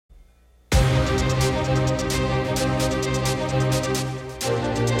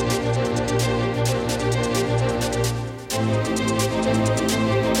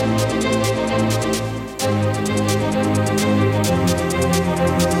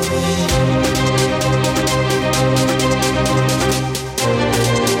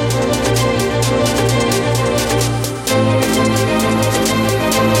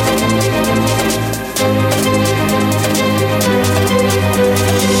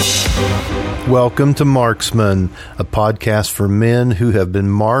Welcome to Marksman, a podcast for men who have been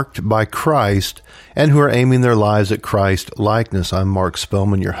marked by Christ and who are aiming their lives at Christ likeness. I'm Mark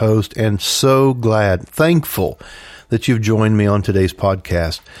Spellman, your host, and so glad, thankful that you've joined me on today's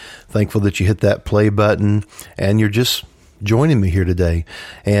podcast. Thankful that you hit that play button and you're just joining me here today.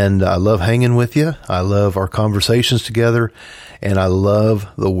 And I love hanging with you. I love our conversations together, and I love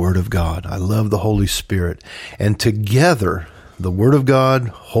the Word of God. I love the Holy Spirit. And together, the Word of God,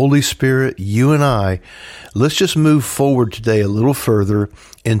 Holy Spirit, you and I, let's just move forward today a little further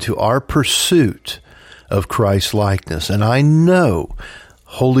into our pursuit of Christ likeness. And I know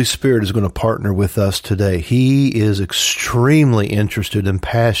Holy Spirit is going to partner with us today. He is extremely interested and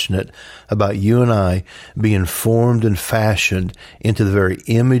passionate about you and I being formed and fashioned into the very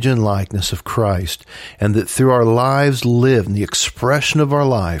image and likeness of Christ, and that through our lives lived and the expression of our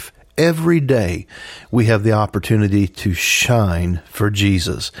life, every day we have the opportunity to shine for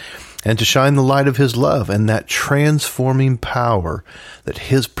Jesus and to shine the light of His love and that transforming power that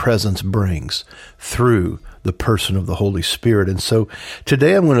His presence brings through the person of the Holy Spirit. And so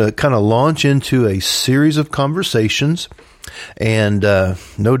today I'm going to kind of launch into a series of conversations, and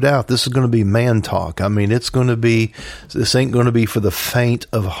no doubt this is going to be man talk. I mean, this ain't going to be for the faint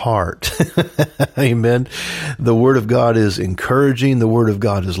of heart. Amen. The Word of God is encouraging. The Word of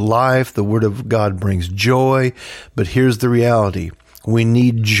God is life. The Word of God brings joy. But here's the reality. We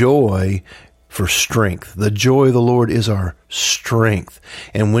need joy for strength. The joy of the Lord is our strength.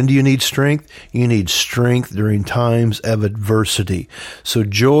 And when do you need strength? You need strength during times of adversity. So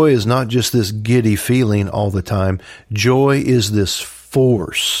joy is not just this giddy feeling all the time. Joy is this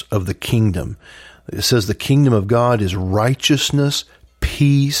force of the kingdom. It says the kingdom of God is righteousness,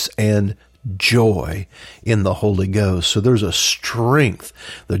 peace, and joy in the Holy Ghost. So there's a strength,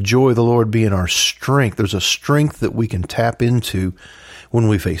 the joy of the Lord being our strength. There's a strength that we can tap into when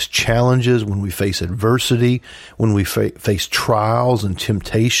we face challenges, when we face adversity, when we face trials and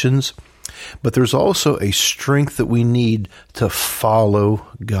temptations. But there's also a strength that we need to follow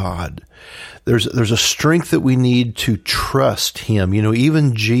God. There's a strength that we need to trust Him. You know,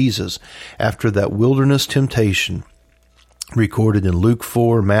 even Jesus, after that wilderness temptation, recorded in Luke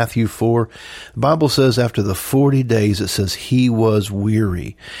 4, Matthew 4. The Bible says after the 40 days, it says He was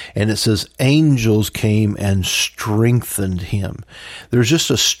weary. And it says angels came and strengthened Him. There's just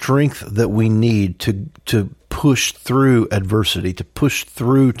a strength that we need to push through adversity, to push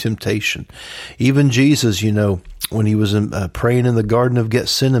through temptation. Even Jesus, you know, when He was praying in the Garden of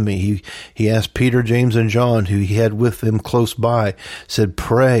Gethsemane, he asked Peter, James, and John, who He had with him close by, said,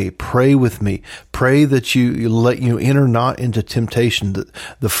 pray with me. Pray that you enter not into temptation.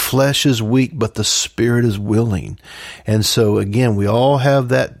 The flesh is weak, but the Spirit is willing. And so again, we all have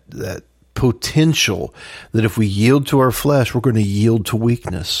that potential that if we yield to our flesh, we're going to yield to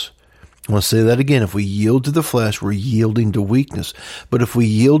weakness. I want to say that again. If we yield to the flesh, we're yielding to weakness. But if we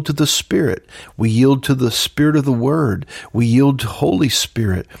yield to the Spirit, we yield to the Spirit of the Word, we yield to Holy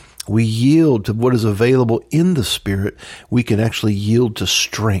Spirit, we yield to what is available in the Spirit, we can actually yield to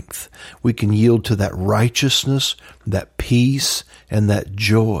strength. We can yield to that righteousness, that peace, and that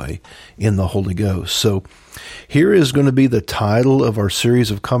joy in the Holy Ghost. So here is going to be the title of our series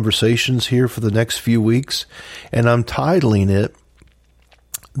of conversations here for the next few weeks, and I'm titling it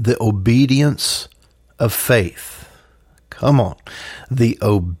The Obedience of Faith. Come on. The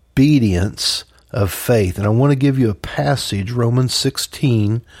obedience of faith. And I want to give you a passage, Romans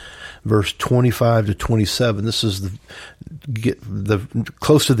 16, verse 25 to 27. This is the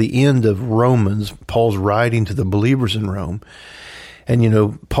close to the end of Romans. Paul's writing to the believers in Rome. And, you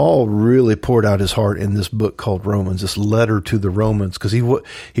know, Paul really poured out his heart in this book called Romans, this letter to the Romans, because he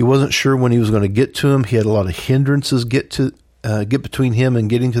wasn't sure when he was going to get to them. He had a lot of hindrances get between him and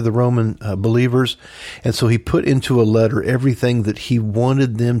getting to the Roman believers. And so he put into a letter everything that he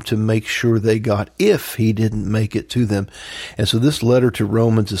wanted them to make sure they got if he didn't make it to them. And so this letter to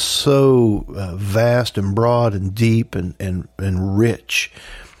Romans is so vast and broad and deep and rich.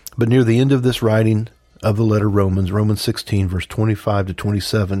 But near the end of this writing of the letter Romans 16, verse 25 to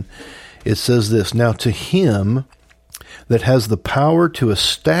 27, it says this, "Now to Him that has the power to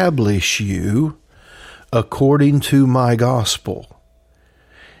establish you according to my gospel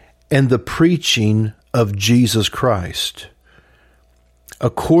and the preaching of Jesus Christ,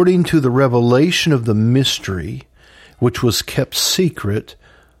 according to the revelation of the mystery which was kept secret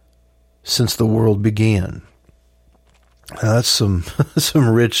since the world began." Now that's some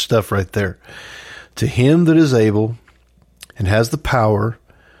rich stuff right there. To Him that is able and has the power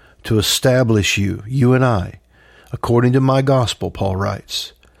to establish you and I, according to my gospel, Paul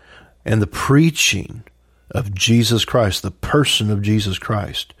writes, and the preaching of Jesus Christ, the person of Jesus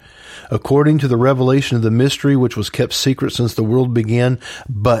Christ, according to the revelation of the mystery which was kept secret since the world began,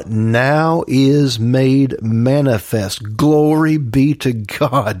 but now is made manifest. Glory be to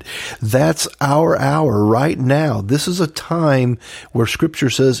God. That's our hour right now. This is a time where Scripture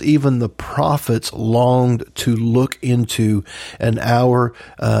says even the prophets longed to look into, an hour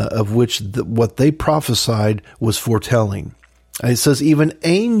of which what they prophesied was foretelling. It says even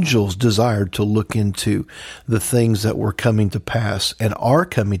angels desired to look into the things that were coming to pass and are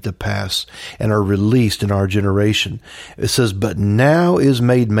coming to pass and are released in our generation. It says, but now is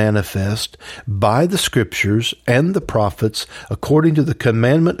made manifest by the Scriptures and the prophets, according to the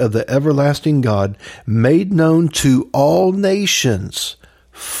commandment of the everlasting God, made known to all nations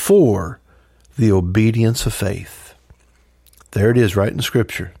for the obedience of faith. There it is right in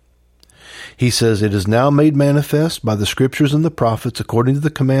Scripture. He says, it is now made manifest by the Scriptures and the prophets, according to the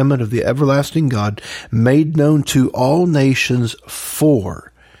commandment of the everlasting God, made known to all nations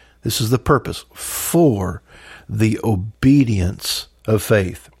for, this is the purpose, for the obedience of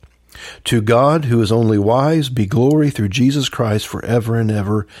faith. To God, who is only wise, be glory through Jesus Christ forever and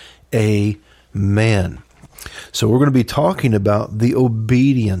ever. Amen. So we're going to be talking about the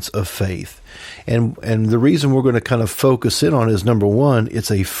obedience of faith. And the reason we're going to kind of focus in on is, number one,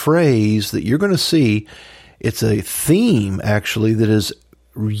 it's a phrase that you're going to see. It's a theme, actually, that is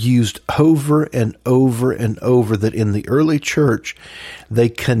used over and over and over, that in the early church, they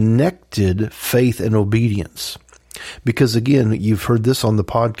connected faith and obedience. Because, again, you've heard this on the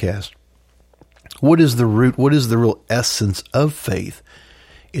podcast. What is the root? What is the real essence of faith?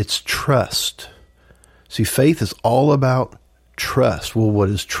 It's trust. See, faith is all about trust. Well, what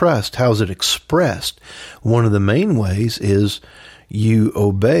is trust? How is it expressed? One of the main ways is you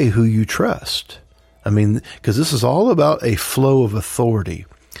obey who you trust. I mean, because this is all about a flow of authority.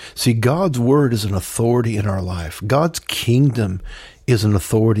 See, God's word is an authority in our life. God's kingdom is an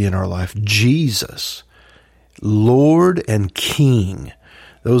authority in our life. Jesus, Lord and King,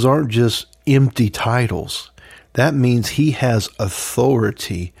 those aren't just empty titles. That means he has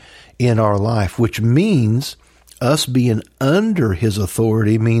authority in our life, which means us being under his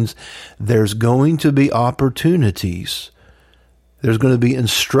authority means there's going to be opportunities. There's going to be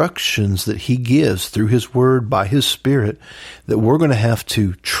instructions that he gives through his word by his Spirit that we're going to have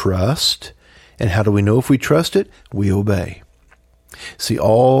to trust. And how do we know if we trust it? We obey. See,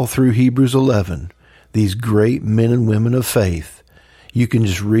 all through Hebrews 11, these great men and women of faith, you can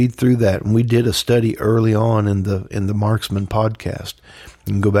just read through that. And we did a study early on in the Marksman podcast.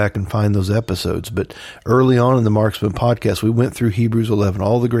 You can go back and find those episodes. But early on in the Marksman podcast, we went through Hebrews 11,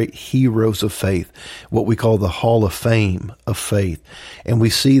 all the great heroes of faith, what we call the Hall of Fame of faith. And we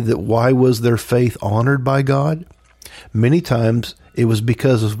see that why was their faith honored by God? Many times it was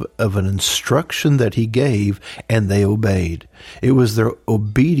because of an instruction that he gave, and they obeyed. It was their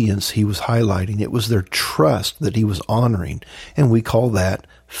obedience he was highlighting. It was their trust that he was honoring. And we call that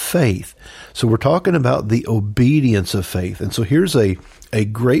faith. So we're talking about the obedience of faith. And so here's a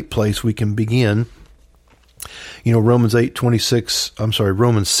great place we can begin. You know, Romans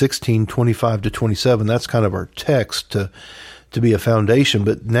 16, 25 to 27, that's kind of our text to be a foundation.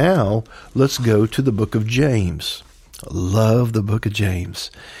 But now let's go to the book of James. I love the book of James.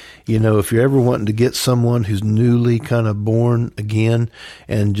 You know, if you're ever wanting to get someone who's newly kind of born again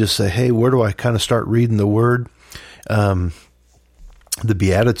and just say, hey, where do I kind of start reading the word? The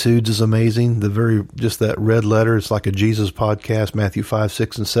Beatitudes is amazing. Just that red letter, it's like a Jesus podcast, Matthew 5,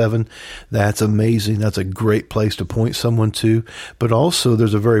 6, and 7. That's amazing. That's a great place to point someone to. But also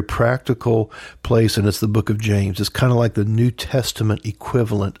there's a very practical place, and it's the book of James. It's kind of like the New Testament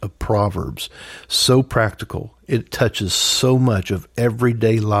equivalent of Proverbs. So practical. It touches so much of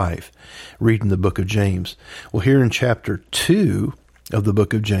everyday life, reading the book of James. Well, here in chapter 2 of the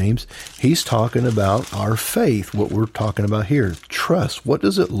book of James, he's talking about our faith, what we're talking about here, trust. What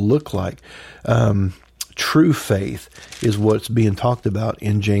does it look like? True faith is what's being talked about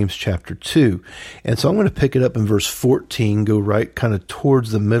in James chapter 2. And so I'm going to pick it up in verse 14, go right kind of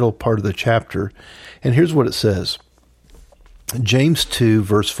towards the middle part of the chapter. And here's what it says. James 2,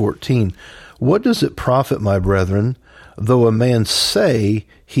 verse 14. What does it profit, my brethren, though a man say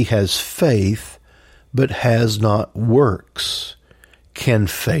he has faith, but has not works? Can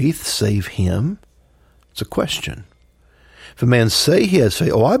faith save him? It's a question. If a man say he has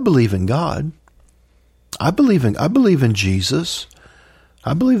faith, I believe in God. I believe in Jesus.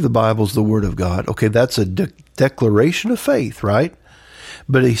 I believe the Bible's the Word of God. Okay, that's a declaration of faith, right?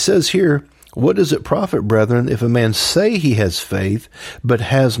 But he says here, What does it profit, brethren, if a man say he has faith, but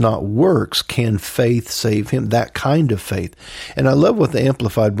has not works? Can faith save him? That kind of faith. And I love what the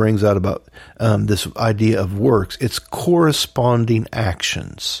Amplified brings out about this idea of works. It's corresponding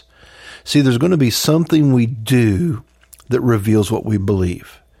actions. See, there's going to be something we do that reveals what we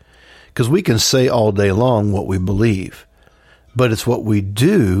believe. Because we can say all day long what we believe, but it's what we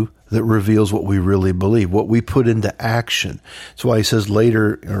do that reveals what we really believe, what we put into action. That's why he says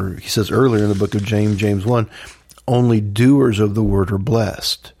earlier in the book of James 1, only doers of the word are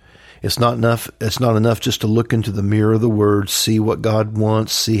blessed. It's not enough just to look into the mirror of the word, see what God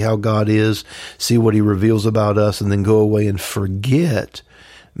wants, see how God is, see what he reveals about us, and then go away and forget.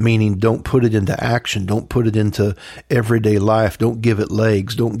 Meaning, don't put it into action. Don't put it into everyday life. Don't give it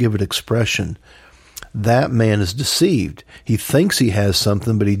legs. Don't give it expression. That man is deceived. He thinks he has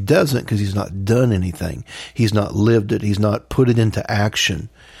something, but he doesn't because he's not done anything. He's not lived it. He's not put it into action.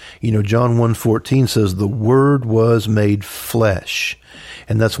 John 1:14 says, the Word was made flesh.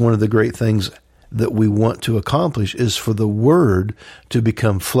 And that's one of the great things that we want to accomplish is for the Word to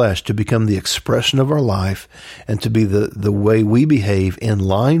become flesh, to become the expression of our life, and to be the way we behave in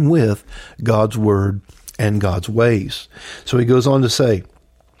line with God's Word and God's ways. So he goes on to say,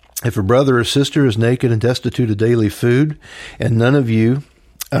 if a brother or sister is naked and destitute of daily food, and one of you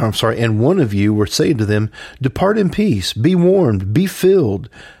were saying to them, depart in peace, be warmed, be filled,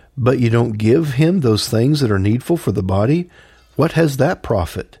 but you don't give him those things that are needful for the body, what has that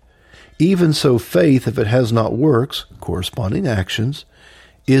profit? Even so, faith, if it has not works, corresponding actions,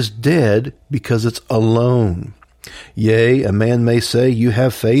 is dead because it's alone. Yea, a man may say, you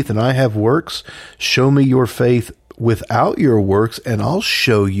have faith and I have works. Show me your faith without your works, and I'll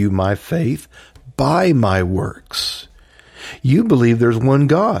show you my faith by my works. You believe there's one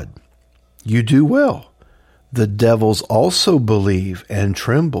God. You do well. The devils also believe and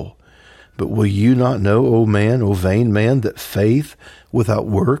tremble. But will you not know, O man, O vain man, that faith without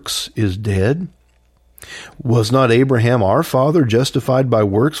works is dead? Was not Abraham our father justified by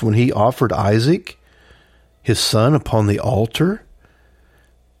works when he offered Isaac, his son, upon the altar?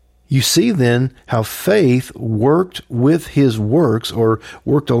 You see then how faith worked with his works, or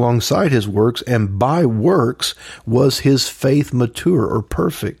worked alongside his works, and by works was his faith mature or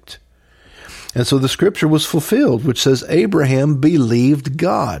perfect. And so the scripture was fulfilled, which says Abraham believed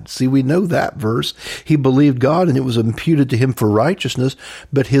God. See, we know that verse. He believed God and it was imputed to him for righteousness,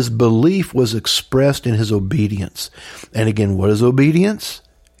 but his belief was expressed in his obedience. And again, what is obedience?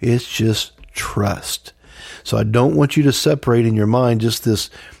 It's just trust. So I don't want you to separate in your mind just this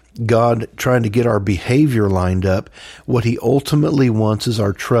God trying to get our behavior lined up. What he ultimately wants is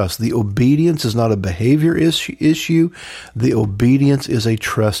our trust. The obedience is not a behavior issue. The obedience is a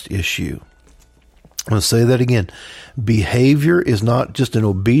trust issue. I'm going to say that again. Behavior is not just an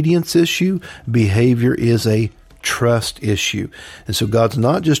obedience issue. Behavior is a trust issue. And so God's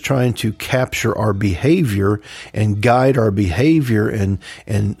not just trying to capture our behavior and guide our behavior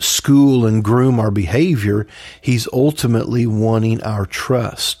and school and groom our behavior. He's ultimately wanting our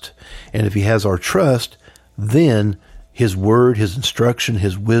trust. And if he has our trust, then his word, his instruction,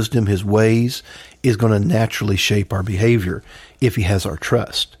 his wisdom, his ways is going to naturally shape our behavior if he has our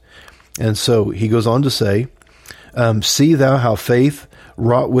trust. And so he goes on to say, see thou how faith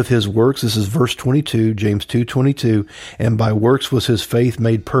wrought with his works. This is verse 22, James 2:22. And by works was his faith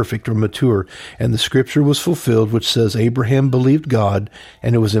made perfect or mature. And the scripture was fulfilled, which says, Abraham believed God,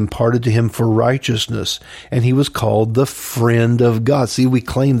 and it was imparted to him for righteousness. And he was called the friend of God. See, we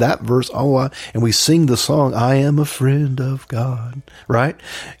claim that verse, and we sing the song, I am a friend of God, right?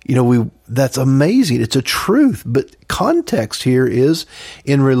 That's amazing. It's a truth. But context here is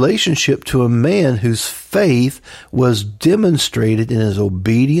in relationship to a man whose faith was demonstrated in his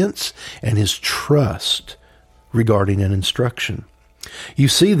obedience and his trust regarding an instruction. You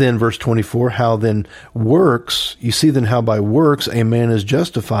see then, verse 24, how by works a man is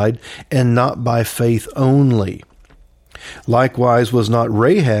justified, and not by faith only. Likewise was not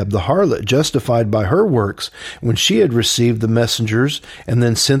Rahab the harlot justified by her works when she had received the messengers and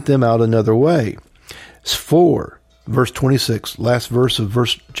then sent them out another way? For, verse 26, last verse of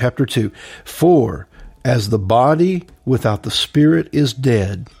chapter 2, for as the body without the spirit is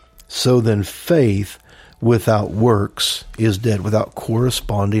dead, so then faith without works is dead, without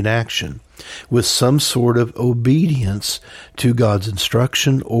corresponding action, with some sort of obedience to God's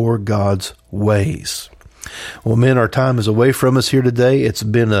instruction or God's ways. Well, men, our time is away from us here today. It's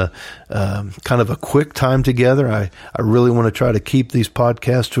been a kind of a quick time together. I really want to try to keep these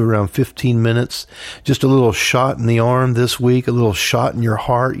podcasts to around 15 minutes. Just a little shot in the arm this week, a little shot in your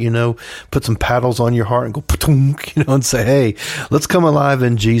heart, put some paddles on your heart and go, and say, hey, let's come alive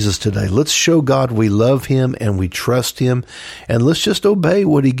in Jesus today. Let's show God we love him and we trust him, and let's just obey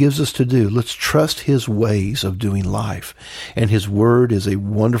what he gives us to do. Let's trust his ways of doing life, and his word is a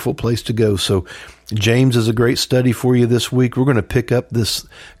wonderful place to go. So James is a great study for you this week. We're going to pick up this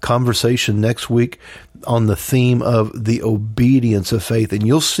conversation next week on the theme of the obedience of faith. And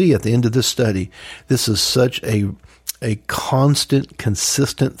you'll see at the end of this study, this is such a constant,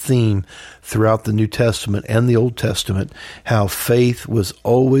 consistent theme throughout the New Testament and the Old Testament, how faith was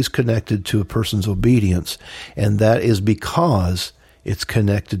always connected to a person's obedience. And that is because it's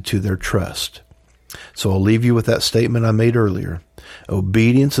connected to their trust. So I'll leave you with that statement I made earlier.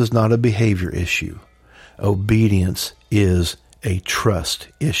 Obedience is not a behavior issue. Obedience is a trust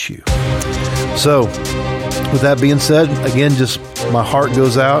issue. So, with that being said, again, just my heart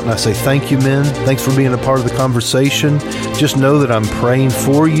goes out and I say thank you, men. Thanks for being a part of the conversation. Just know that I'm praying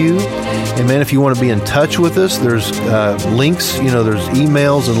for you. And man, if you want to be in touch with us, there's links, there's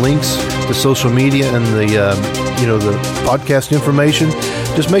emails and links to social media and the podcast information.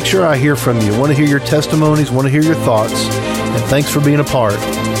 Just make sure I hear from you. I want to hear your testimonies, want to hear your thoughts. And thanks for being a part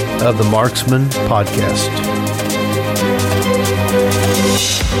of the Marksman podcast.